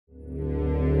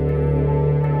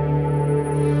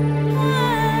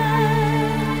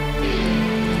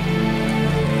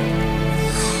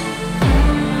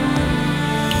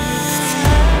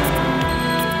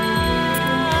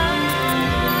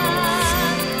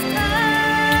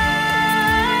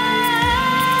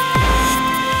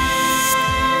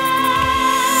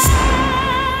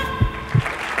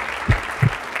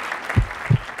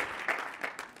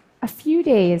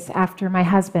days after my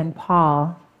husband,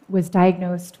 Paul, was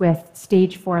diagnosed with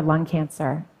stage 4 lung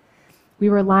cancer. We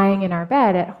were lying in our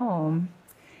bed at home,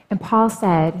 and Paul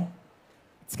said,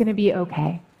 "It's going to be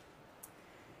okay."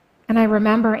 And I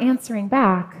remember answering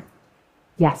back,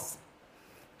 "Yes,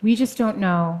 we just don't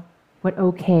know what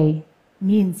okay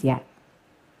means yet."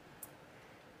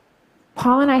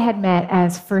 Paul and I had met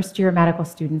as first-year medical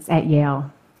students at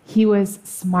Yale. He was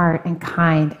smart and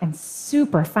kind and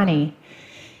super funny.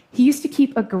 He used to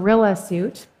keep a gorilla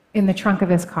suit in the trunk of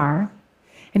his car,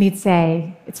 and he'd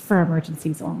say, "It's for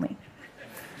emergencies only."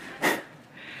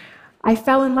 I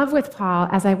fell in love with Paul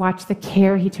as I watched the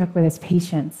care he took with his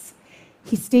patients.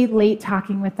 He stayed late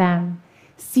talking with them,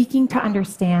 seeking to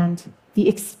understand the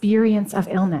experience of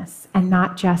illness and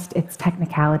not just its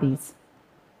technicalities.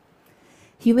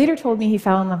 He later told me he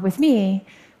fell in love with me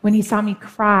when he saw me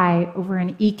cry over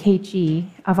an EKG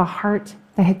of a heart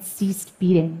that had ceased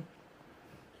beating.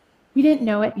 We didn't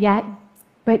know it yet,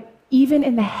 but even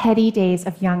in the heady days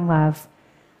of young love,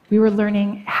 we were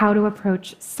learning how to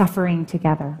approach suffering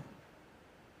together.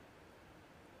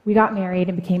 We got married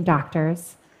and became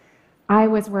doctors. I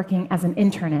was working as an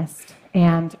internist,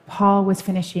 and Paul was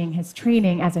finishing his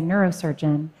training as a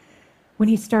neurosurgeon when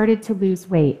he started to lose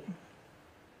weight.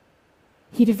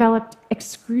 He developed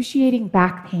excruciating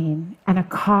back pain and a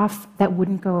cough that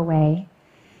wouldn't go away.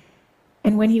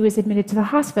 And when he was admitted to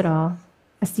the hospital,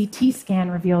 a CT scan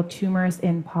revealed tumors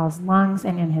in Paul's lungs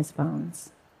and in his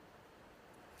bones.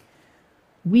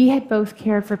 We had both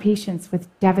cared for patients with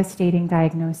devastating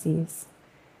diagnoses.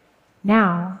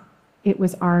 Now, it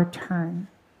was our turn.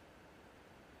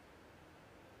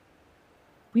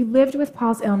 We lived with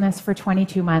Paul's illness for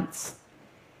 22 months.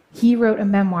 He wrote a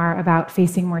memoir about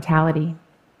facing mortality.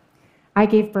 I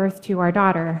gave birth to our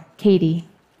daughter, Katie,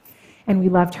 and we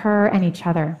loved her and each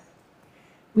other.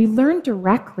 We learned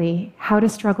directly how to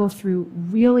struggle through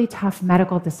really tough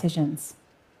medical decisions.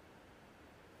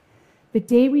 The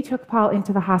day we took Paul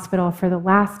into the hospital for the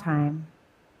last time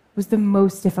was the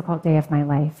most difficult day of my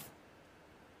life.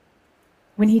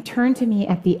 When he turned to me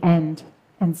at the end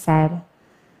and said,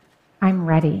 "I'm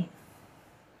ready,"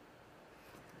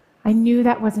 I knew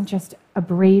that wasn't just a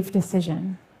brave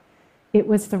decision. It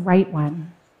was the right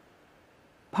one.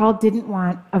 Paul didn't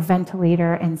want a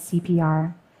ventilator and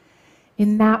CPR.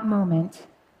 In that moment,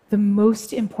 the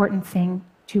most important thing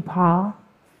to Paul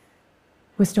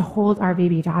was to hold our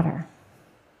baby daughter.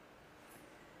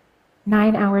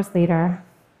 9 hours later,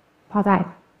 Paul died.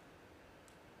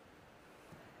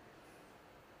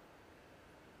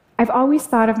 I've always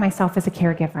thought of myself as a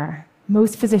caregiver.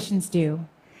 Most physicians do.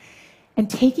 And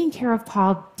taking care of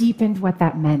Paul deepened what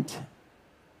that meant.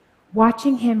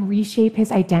 Watching him reshape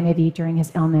his identity during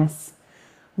his illness,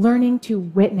 learning to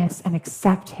witness and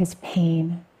accept his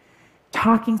pain,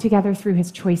 talking together through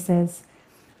his choices,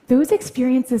 those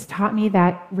experiences taught me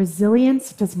that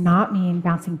resilience does not mean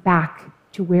bouncing back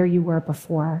to where you were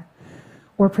before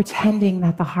or pretending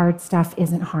that the hard stuff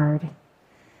isn't hard.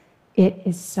 It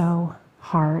is so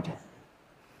hard.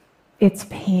 It's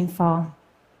painful,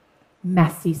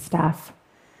 messy stuff,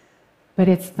 but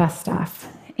it's the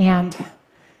stuff. And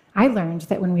I learned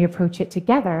that when we approach it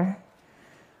together,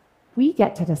 we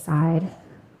get to decide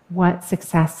what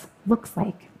success looks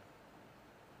like.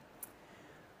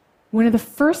 One of the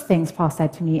first things Paul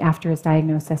said to me after his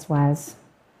diagnosis was,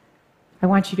 "I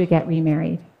want you to get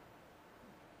remarried."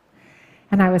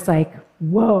 And I was like,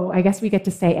 whoa, I guess we get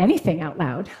to say anything out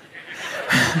loud.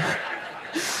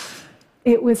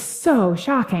 It was so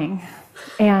shocking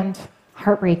and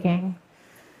heartbreaking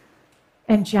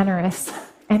and generous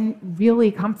and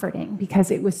really comforting because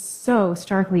it was so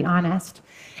starkly honest.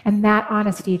 And that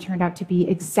honesty turned out to be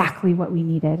exactly what we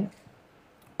needed.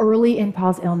 Early in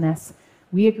Paul's illness,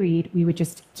 we agreed we would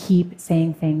just keep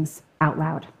saying things out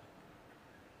loud.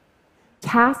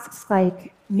 Tasks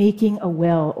like making a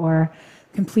will or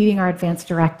completing our advanced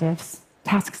directives,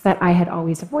 tasks that I had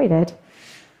always avoided,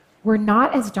 were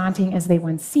not as daunting as they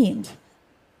once seemed.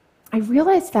 I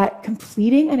realized that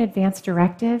completing an advanced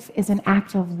directive is an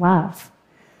act of love,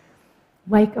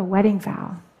 like a wedding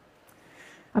vow,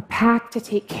 a pact to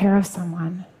take care of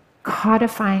someone,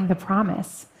 codifying the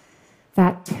promise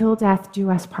that till death do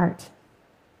us part,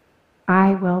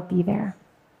 I will be there.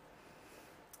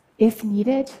 If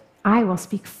needed, I will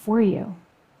speak for you.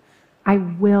 I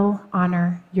will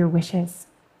honor your wishes.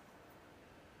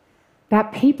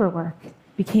 That paperwork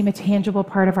became a tangible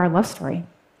part of our love story.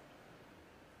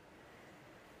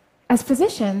 As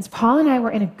physicians, Paul and I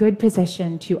were in a good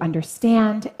position to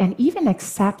understand and even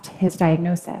accept his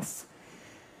diagnosis.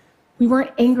 We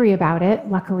weren't angry about it,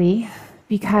 luckily,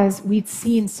 because we'd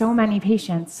seen so many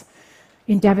patients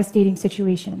in devastating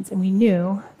situations, and we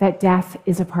knew that death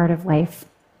is a part of life.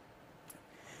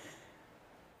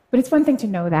 But it's one thing to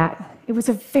know that. It was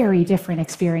a very different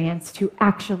experience to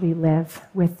actually live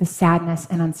with the sadness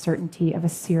and uncertainty of a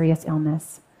serious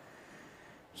illness.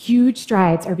 Huge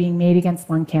strides are being made against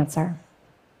lung cancer,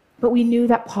 but we knew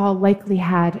that Paul likely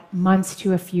had months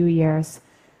to a few years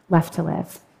left to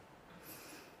live.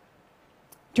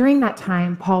 During that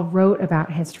time, Paul wrote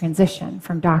about his transition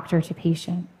from doctor to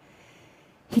patient.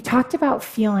 He talked about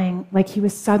feeling like he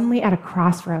was suddenly at a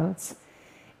crossroads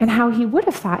and how he would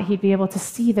have thought he'd be able to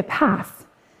see the path,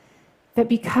 that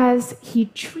because he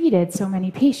treated so many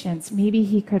patients, maybe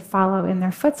he could follow in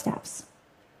their footsteps.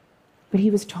 But he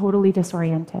was totally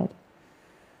disoriented.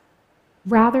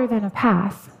 Rather than a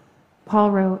path,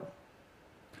 Paul wrote,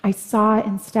 I saw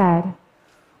instead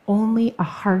only a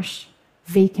harsh,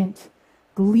 vacant,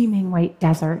 gleaming white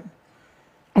desert,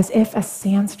 as if a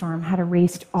sandstorm had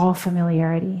erased all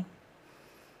familiarity.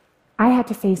 I had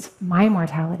to face my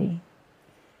mortality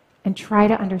and try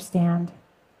to understand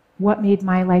what made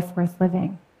my life worth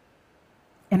living.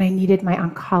 And I needed my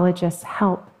oncologist's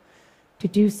help to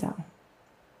do so.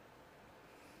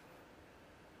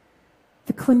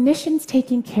 The clinicians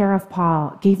taking care of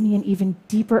Paul gave me an even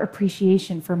deeper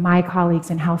appreciation for my colleagues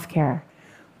in healthcare.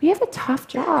 We have a tough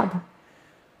job.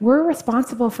 We're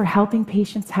responsible for helping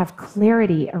patients have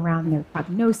clarity around their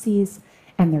prognoses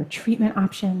and their treatment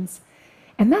options.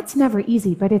 And that's never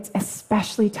easy, but it's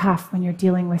especially tough when you're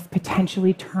dealing with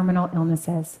potentially terminal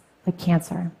illnesses like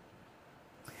cancer.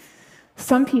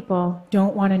 Some people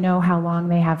don't want to know how long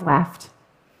they have left.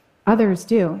 Others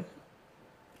do.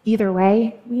 Either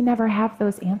way, we never have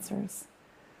those answers.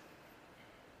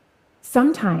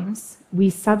 Sometimes we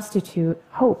substitute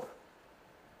hope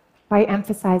by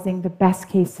emphasizing the best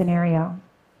case scenario.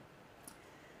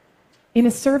 In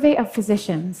a survey of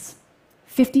physicians,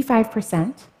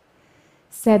 55%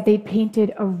 said they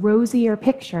painted a rosier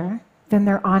picture than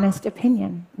their honest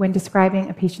opinion when describing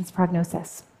a patient's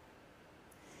prognosis.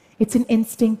 It's an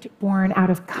instinct born out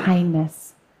of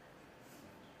kindness.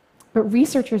 But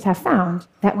researchers have found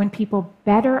that when people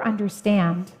better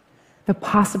understand the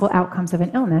possible outcomes of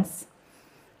an illness,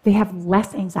 they have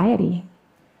less anxiety,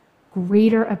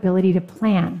 greater ability to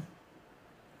plan,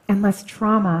 and less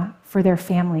trauma for their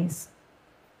families.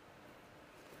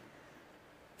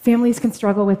 Families can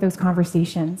struggle with those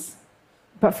conversations,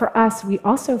 but for us, we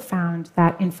also found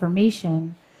that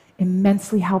information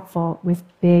immensely helpful with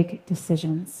big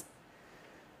decisions.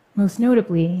 Most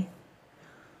notably,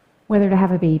 whether to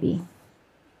have a baby.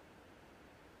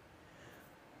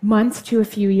 Months to a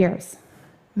few years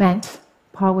meant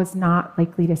Paul was not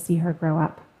likely to see her grow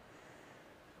up,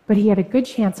 but he had a good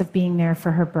chance of being there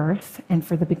for her birth and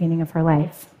for the beginning of her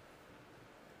life.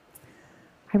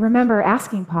 I remember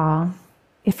asking Paul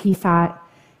if he thought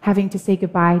having to say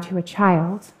goodbye to a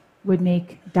child would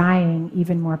make dying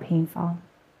even more painful.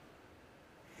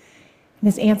 And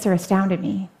his answer astounded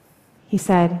me. He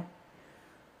said,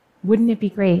 "Wouldn't it be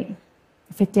great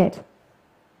if it did?"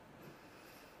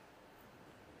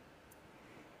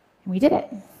 And we did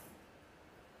it.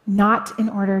 Not in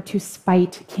order to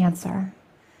spite cancer,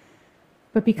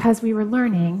 but because we were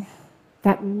learning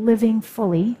that living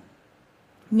fully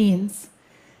means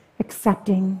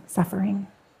accepting suffering.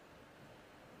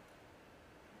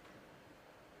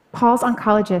 Paul's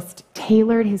oncologist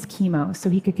tailored his chemo so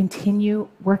he could continue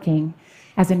working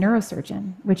as a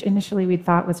neurosurgeon, which initially we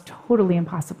thought was totally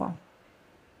impossible.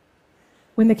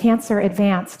 When the cancer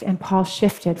advanced and Paul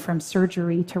shifted from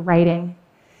surgery to writing,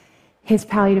 his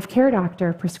palliative care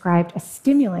doctor prescribed a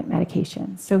stimulant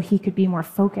medication so he could be more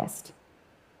focused.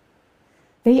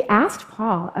 They asked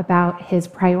Paul about his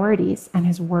priorities and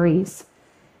his worries.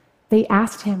 They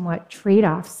asked him what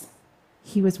trade-offs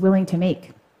he was willing to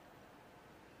make.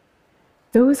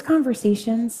 Those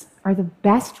conversations are the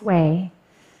best way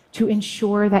to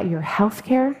ensure that your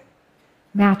healthcare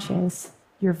matches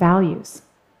your values.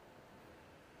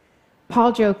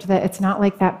 Paul joked that it's not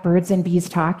like that birds and bees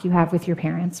talk you have with your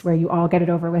parents where you all get it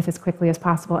over with as quickly as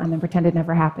possible and then pretend it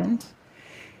never happened.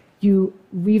 You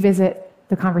revisit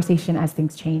the conversation as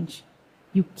things change.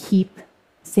 You keep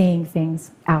saying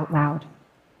things out loud.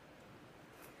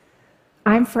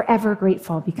 I'm forever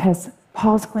grateful because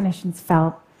Paul's clinicians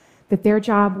felt that their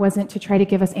job wasn't to try to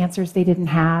give us answers they didn't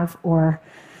have or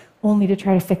only to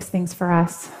try to fix things for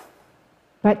us,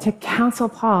 but to counsel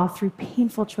Paul through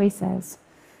painful choices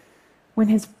when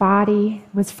his body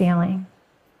was failing,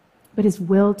 but his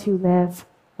will to live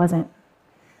wasn't.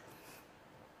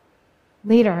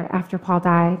 Later, after Paul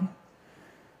died,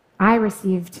 I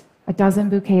received a dozen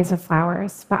bouquets of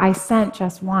flowers, but I sent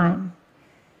just one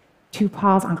to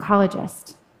Paul's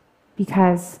oncologist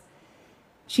because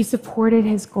she supported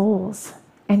his goals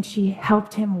and she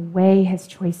helped him weigh his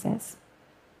choices.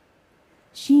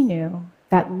 She knew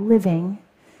that living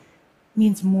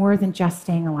means more than just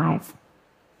staying alive.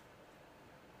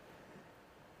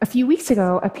 A few weeks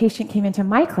ago, a patient came into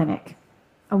my clinic,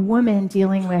 a woman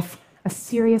dealing with a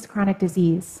serious chronic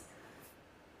disease.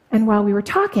 And while we were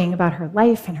talking about her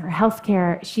life and her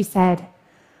healthcare, she said,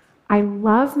 "I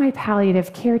love my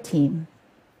palliative care team.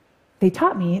 They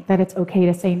taught me that it's okay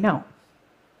to say no."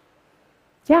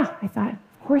 Yeah, I thought,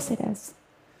 of course it is.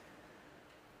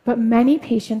 But many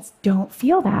patients don't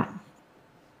feel that.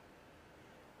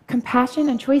 Compassion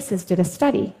and Choices did a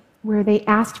study where they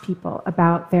asked people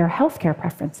about their healthcare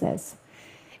preferences.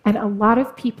 And a lot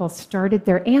of people started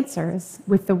their answers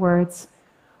with the words,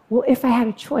 "Well, if I had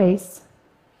a choice,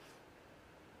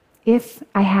 if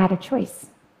I had a choice."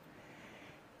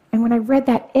 And when I read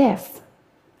that "if,"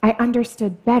 I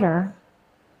understood better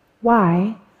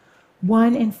why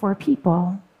 1 in 4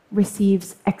 people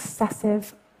receives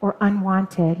excessive or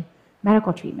unwanted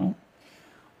medical treatment,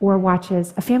 or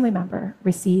watches a family member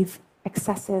receive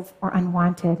excessive or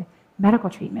unwanted medical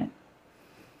treatment.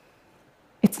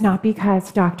 It's not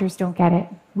because doctors don't get it.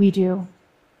 We do.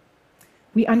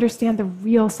 We understand the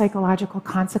real psychological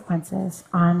consequences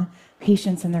on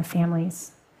patients and their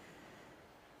families.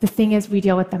 The thing is, we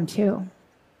deal with them too.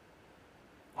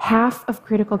 Half of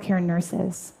critical care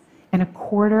nurses and a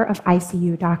quarter of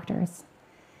ICU doctors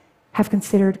have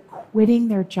considered quitting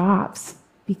their jobs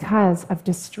because of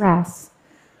distress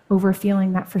over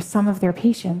feeling that for some of their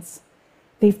patients,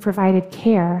 they've provided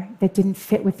care that didn't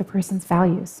fit with the person's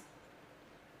values.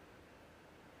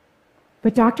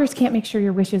 But doctors can't make sure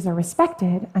your wishes are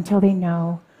respected until they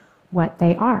know what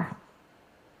they are.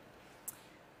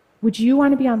 Would you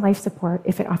want to be on life support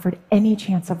if it offered any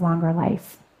chance of longer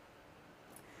life?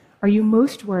 Are you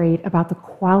most worried about the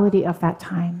quality of that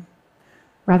time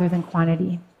rather than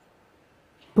quantity?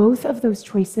 Both of those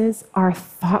choices are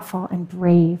thoughtful and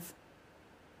brave.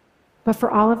 But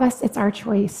for all of us, it's our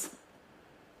choice.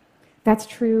 That's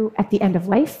true at the end of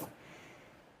life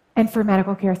and for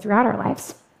medical care throughout our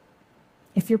lives.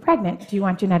 If you're pregnant, do you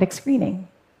want genetic screening?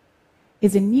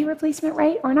 Is a knee replacement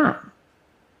right or not?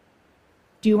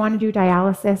 Do you want to do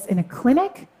dialysis in a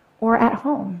clinic or at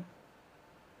home?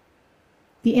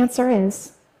 The answer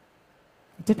is,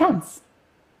 it depends.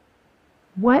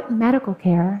 What medical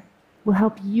care will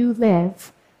help you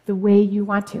live the way you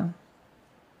want to?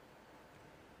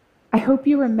 I hope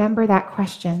you remember that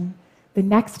question the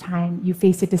next time you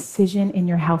face a decision in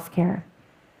your healthcare.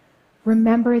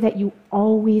 Remember that you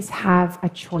always have a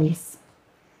choice.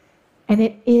 And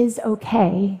it is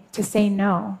okay to say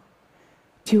no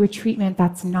to a treatment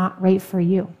that's not right for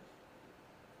you.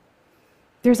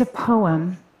 There's a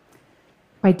poem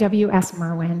by W.S.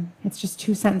 Merwin, it's just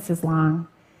 2 sentences long,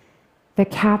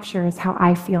 that captures how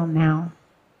I feel now.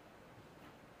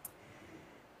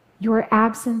 Your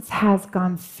absence has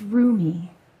gone through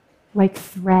me like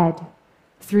thread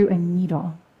through a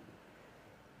needle.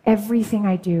 Everything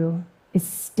I do is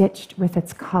stitched with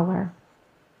its color.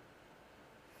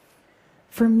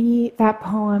 For me, that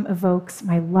poem evokes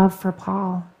my love for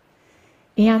Paul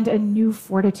and a new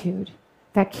fortitude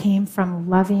that came from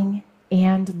loving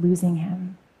and losing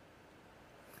him.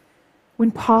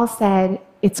 When Paul said,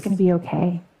 "It's going to be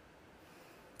okay,"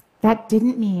 that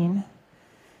didn't mean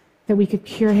that we could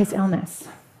cure his illness.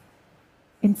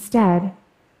 Instead,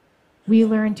 we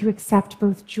learned to accept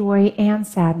both joy and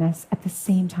sadness at the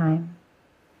same time,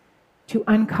 to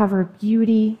uncover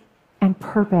beauty and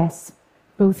purpose,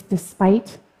 both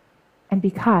despite and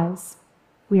because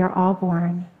we are all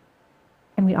born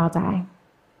and we all die.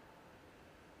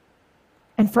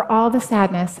 And for all the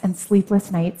sadness and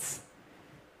sleepless nights,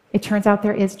 it turns out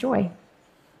there is joy.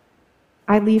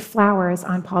 I leave flowers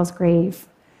on Paul's grave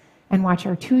and watch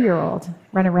our 2-year-old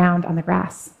run around on the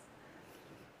grass.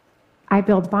 I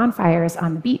build bonfires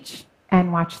on the beach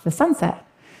and watch the sunset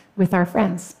with our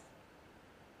friends.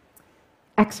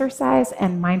 Exercise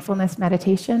and mindfulness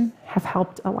meditation have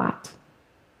helped a lot.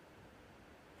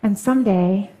 And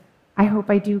someday, I hope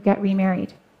I do get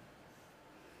remarried.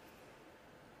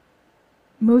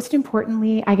 Most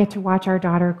importantly, I get to watch our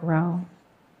daughter grow.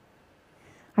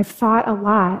 I've thought a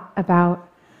lot about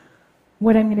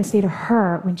what I'm going to say to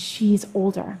her when she's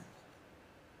older.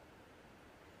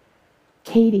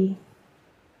 Katie,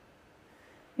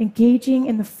 engaging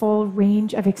in the full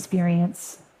range of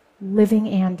experience, living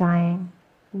and dying,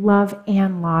 love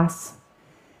and loss,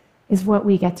 is what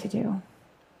we get to do.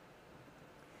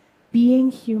 Being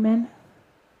human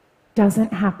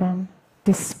doesn't happen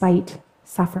despite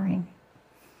suffering.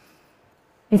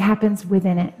 It happens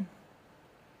within it.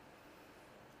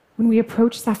 when we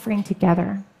approach suffering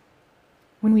together,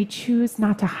 when we choose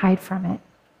not to hide from it,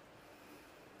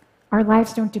 our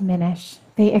lives don't diminish,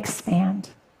 they expand.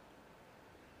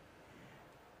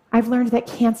 I've learned that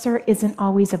cancer isn't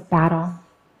always a battle.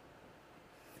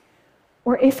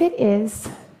 Or if it is,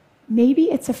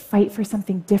 maybe it's a fight for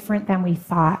something different than we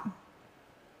thought.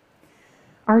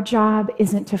 Our job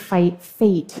isn't to fight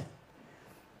fate,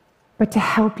 but to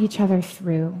help each other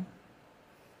through,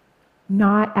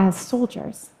 not as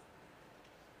soldiers,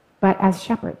 but as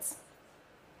shepherds.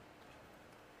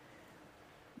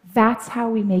 That's how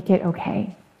we make it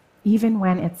okay, even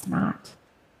when it's not.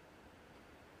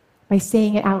 By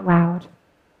saying it out loud,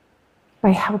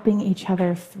 by helping each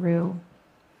other through.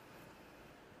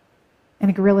 And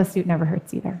a gorilla suit never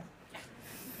hurts either.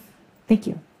 Thank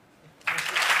you.